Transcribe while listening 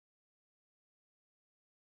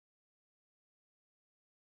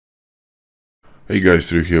Hey guys,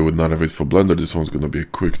 through here with another video for Blender. This one's gonna be a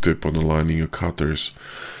quick tip on aligning your cutters.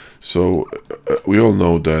 So we all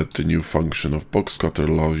know that the new function of Boxcutter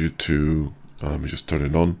allows you to just turn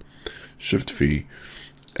it on, Shift V,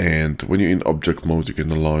 and when you're in object mode, you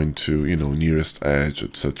can align to nearest edge,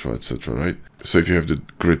 etc., etc. Right? So if you have the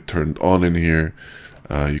grid turned on in here,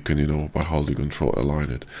 you can by holding Control align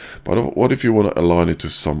it. But what if you want to align it to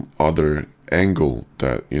some other angle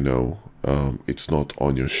that it's not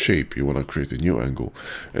on your shape? You want to create a new angle.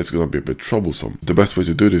 It's going to be a bit troublesome. The best way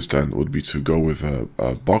to do this then would be to go with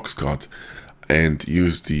a box cut and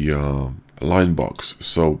use the line box.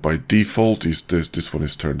 So by default this one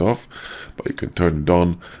is turned off, but you can turn it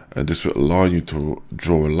on, and this will allow you to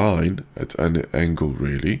draw a line at any angle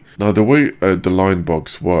really. Now the way the line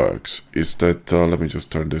box works is that let me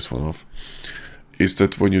just turn this one off, is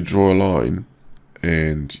that when you draw a line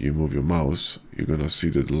and you move your mouse, you're gonna see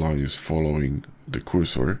that the line is following the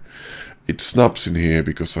cursor. It snaps in here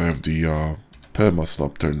because I have the perma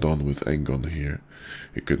snap turned on with angle here.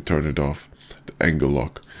 You can turn it off, the angle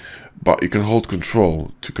lock, but you can hold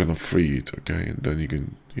Control to kind of free it, okay? And then you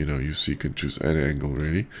can, you can choose any angle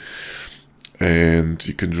really, and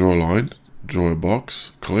you can draw a line, draw a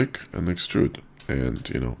box, click and extrude, and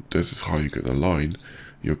this is how you can align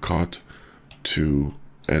your cut to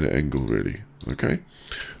any angle really. Okay,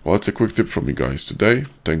 well, that's a quick tip from me guys today.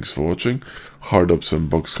 Thanks for watching. Hard ups and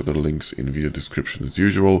Boxcutter links in video description as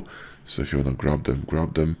usual, so if you want to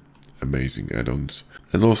grab them. Amazing add-ons.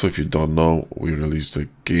 And also, if you don't know, we released a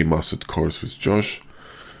game asset course with Josh,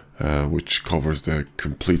 which covers the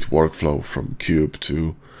complete workflow from Cube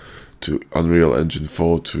to Unreal Engine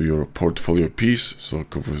 4 to your portfolio piece. So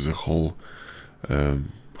it covers the whole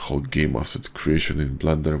game asset creation in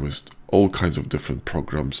Blender with all kinds of different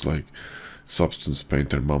programs like Substance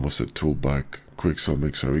Painter, Marmoset, Toolbag, Quixel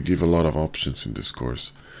Mixer. We give a lot of options in this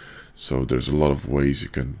course, so there's a lot of ways you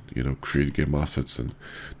can create game assets, and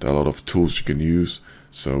there are a lot of tools you can use.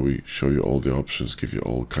 So we show you all the options, give you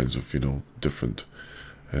all kinds of different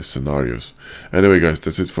scenarios. Anyway guys,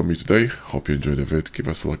 that's it for me today. Hope you enjoyed the vid. Give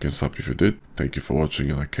us a like and sub if you did. Thank you for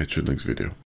watching, and I'll catch you in the next video.